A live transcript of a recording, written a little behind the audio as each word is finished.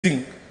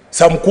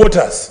some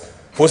quotas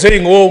for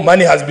saying, oh,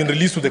 money has been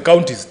released to the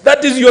counties.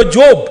 That is your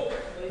job.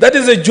 That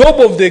is the job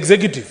of the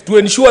executive, to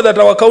ensure that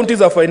our counties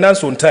are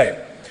financed on time.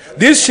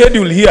 This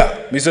schedule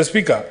here, Mr.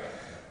 Speaker,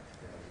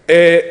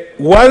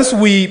 once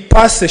we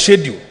pass the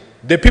schedule,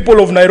 the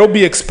people of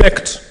Nairobi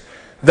expect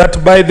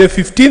that by the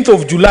 15th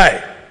of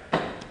July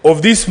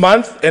of this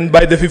month and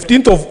by the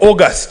 15th of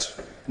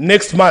August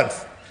next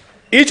month,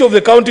 each of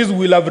the counties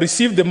will have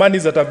received the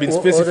monies that have been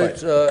specified.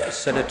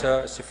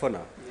 Senator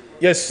Sifuna.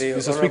 Yes, the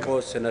Mr.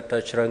 Speaker.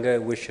 Senator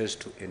Chirange wishes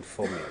to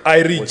inform you.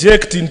 I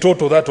reject in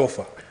total that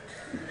offer.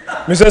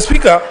 Mr.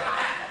 Speaker,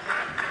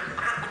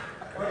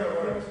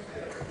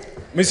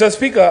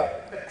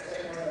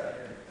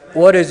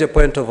 what is your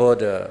point of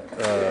order,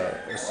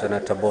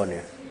 Senator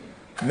Boni?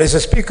 Mr.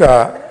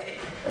 Speaker,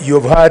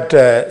 you've heard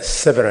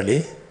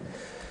severally.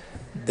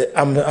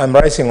 I'm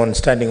rising on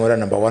standing order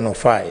number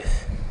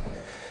 105.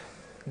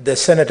 The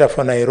Senator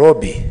for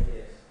Nairobi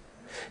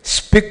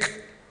speak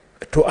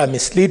to a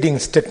misleading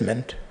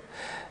statement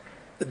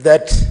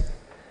that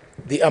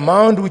the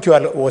amount which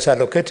was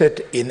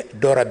allocated in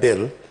Dora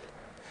bill,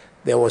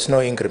 there was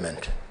no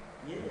increment.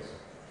 Yes.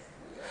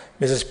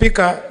 Mr.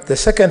 Speaker, the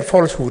second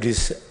falsehood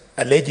is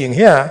alleging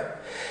here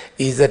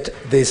is that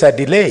there is a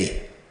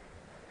delay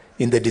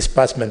in the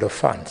disbursement of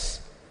funds.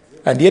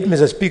 And yet,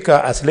 Mr.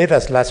 Speaker, as late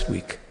as last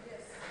week,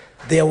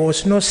 there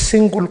was no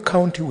single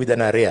county with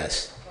an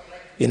arrears.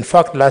 In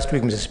fact, last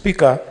week, Mr.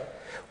 Speaker,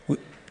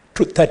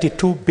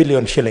 32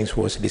 billion shillings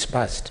was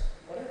disbursed.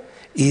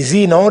 Is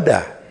he in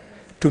order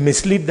to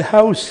mislead the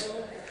House,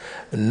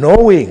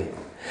 knowing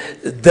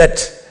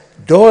that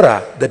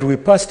Dora, that we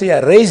passed here,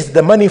 raised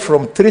the money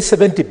from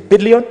 370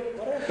 billion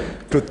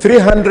to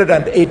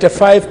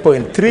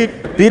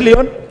 385.3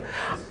 billion,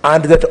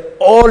 and that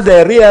all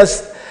the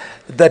arrears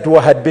that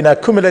had been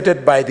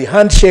accumulated by the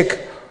handshake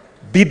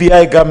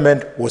BBI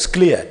government was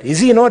cleared? Is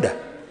he in order?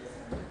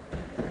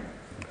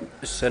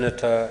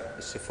 Senator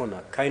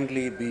Sifuna,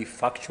 kindly be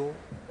factual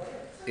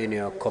in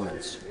your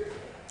comments.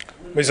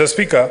 Mr.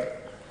 Speaker,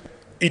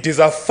 it is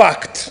a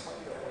fact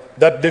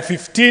that the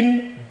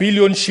 15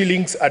 billion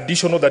shillings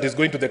additional that is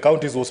going to the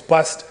counties was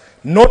passed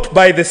not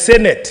by the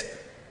Senate,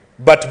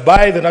 but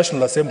by the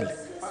National Assembly.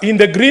 In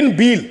the Green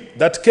Bill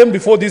that came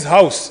before this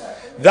House,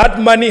 that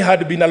money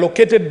had been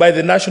allocated by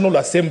the National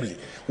Assembly.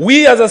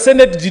 We as a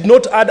Senate did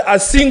not add a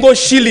single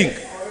shilling.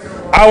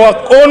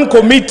 Our own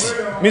committee,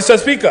 Mr.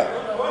 Speaker,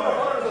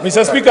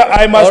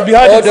 I must be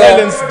heard in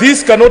silence.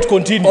 This cannot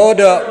continue.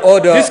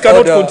 This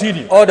cannot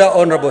continue. Order,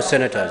 honorable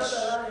senators.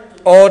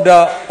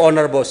 Order,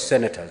 honorable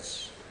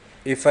senators.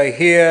 If I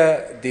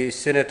hear the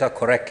senator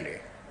correctly,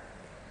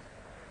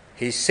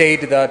 he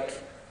said that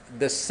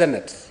the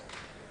Senate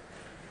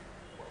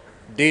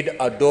did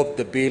adopt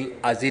the bill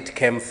as it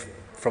came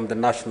from the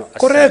National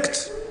Assembly.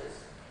 Correct.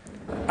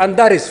 And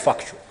that is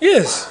factual.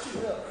 Yes.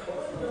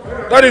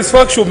 That is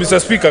factual, Mr.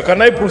 Speaker.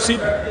 Can I proceed?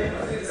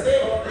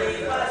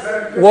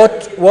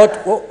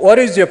 What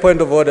is your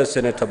point of order,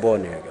 Senator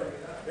Boni?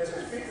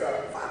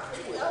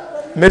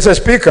 Mr.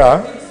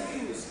 Speaker,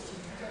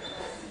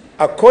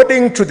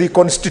 according to the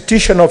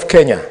Constitution of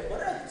Kenya,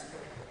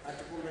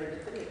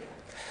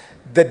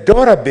 the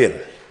Dora bill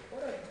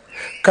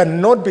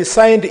cannot be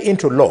signed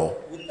into law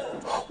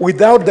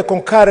without the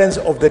concurrence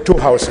of the two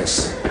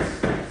houses.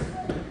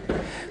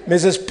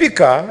 Mr.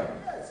 Speaker,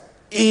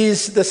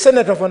 is the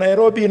Senator for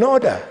Nairobi in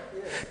order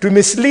to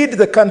mislead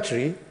the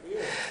country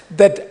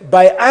that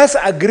by us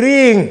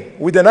agreeing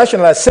with the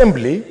National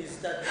Assembly,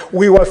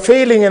 we were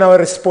failing in our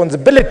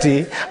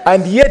responsibility,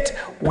 and yet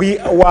we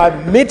were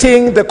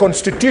meeting the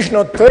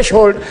constitutional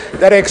threshold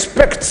that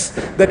expects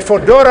that for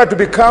Dora to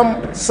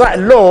become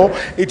law,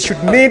 it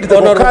should need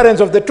the concurrence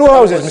of the two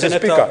houses, Mr.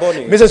 Speaker.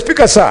 Mr.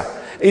 Speaker, sir,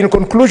 in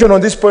conclusion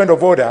on this point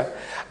of order,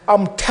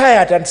 I'm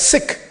tired and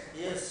sick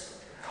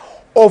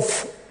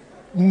of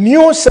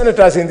new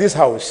senators in this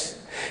House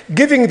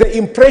giving the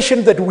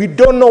impression that we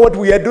don't know what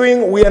we are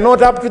doing, we are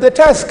not up to the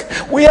task.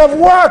 We have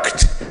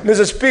worked,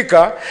 Mr.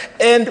 Speaker,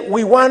 and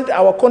we want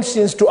our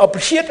constituents to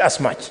appreciate us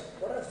much.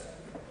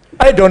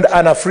 I don't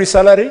earn a free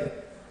salary.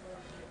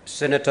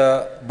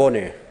 Senator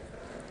Boni,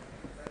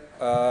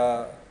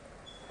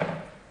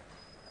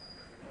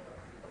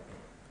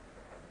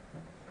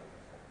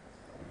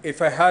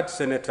 if I had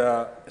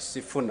Senator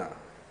Sifuna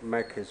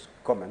make his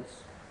comments,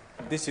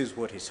 this is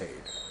what he said: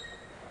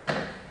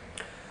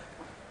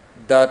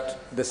 that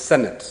the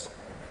Senate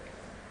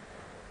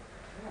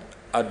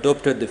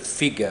adopted the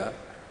figure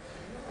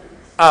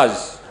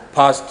as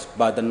passed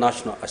by the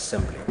National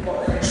Assembly.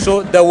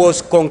 So there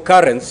was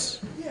concurrence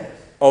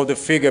of the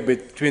figure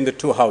between the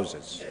two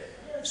houses,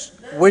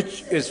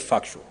 which is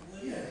factual.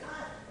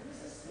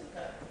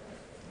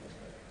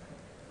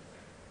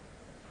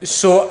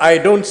 So I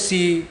don't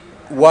see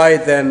why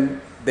then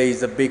there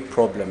is a big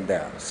problem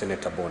there,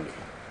 Senator Boni.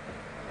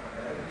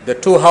 The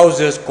two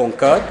houses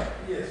concurred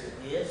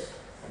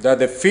that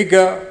the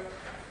figure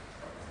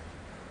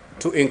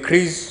to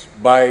increase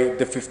by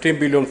the 15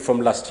 billion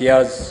from last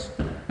year's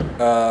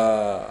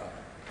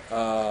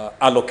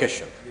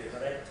allocation.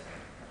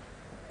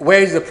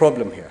 Where is the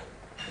problem here?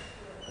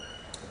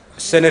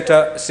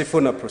 Senator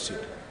Sifuna, proceed.